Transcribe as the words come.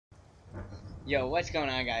Yo, what's going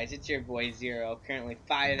on, guys? It's your boy Zero, currently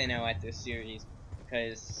 5-0 at this series,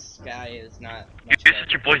 because Skye is not much of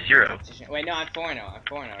It's your boy Zero. competition. Wait, no, I'm 4-0. I'm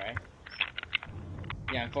 4-0, right?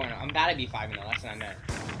 Yeah, I'm 4-0. I'm about to be 5-0. That's what I meant.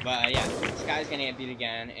 But yeah, Skye's gonna get beat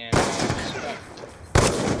again, and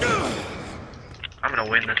I'm gonna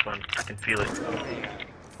win this one. I can feel it.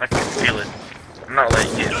 I can feel it. I'm not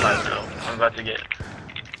letting you get 5-0. I'm about to get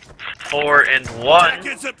 4-1.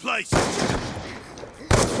 Seconds at place.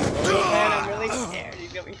 oh man, I'm really scared.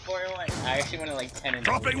 He's gonna be 4-1. I actually want to like 10-2.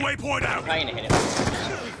 Dropping waypoint out. I'm probably gonna hit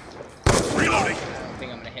him. Reloading. I don't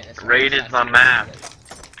think I'm gonna hit this one. Raid is my map.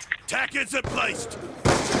 Tackets at placed.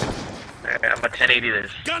 I'm a 1080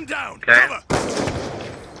 this. Gun down. Okay. Cover.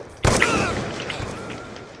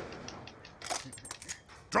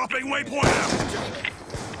 Dropping waypoint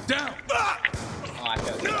out. Down. Oh, I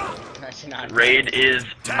feel good. I should not. Raid is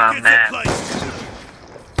my Tackets at map. placed.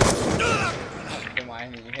 Then why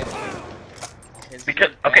didn't you hit him?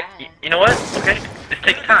 Because, okay, you know what? Okay, this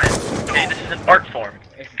takes time. Okay, this is an art form.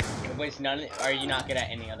 Wait, are you not good at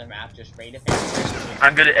any other map? Just Raid it?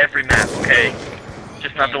 I'm good at every map, okay?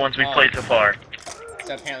 Just not the ones we played so far.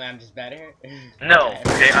 So apparently I'm just better? No,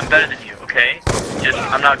 okay, I'm better than you, okay? Just,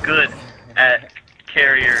 I'm not good at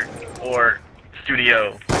carrier or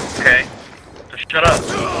studio, okay? So shut up.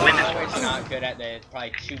 Win this I'm one. always not good at the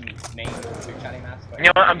probably two main Trickshotting maps. You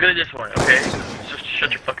know what? I'm good at this one, okay? Just shut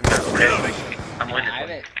your fucking mouth, okay? I'm winning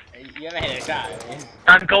this one. You haven't hit a shot.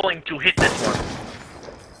 I'm going to hit this one.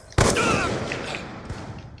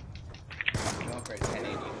 I'm going for a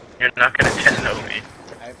 1080. You're not gonna 10-0 me.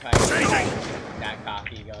 I probably that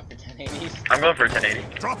coffee going for 1080s. I'm going for a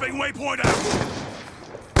 1080. Dropping waypoint out.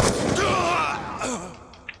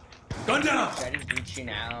 Gun down. Should I just beat you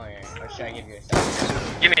now, or should I give you a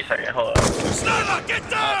second? Give me a second, hold up. Sniper, get Oh,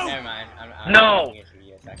 down. never mind. I'm No! give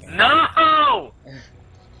you a second. No!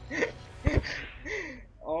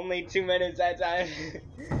 Only 2 minutes that time.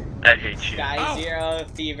 I hate you. Skye 0,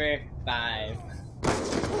 Fever 5.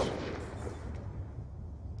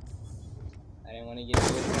 I didn't want to get you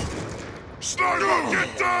this. Sniper,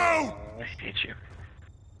 get down. I hate you.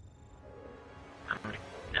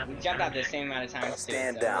 We jumped out the same amount of time.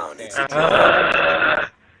 Stand down.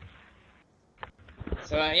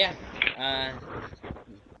 So yeah,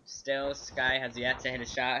 still Skye has yet to hit a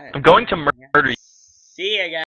shot. I'm going to murder you. See ya, guys.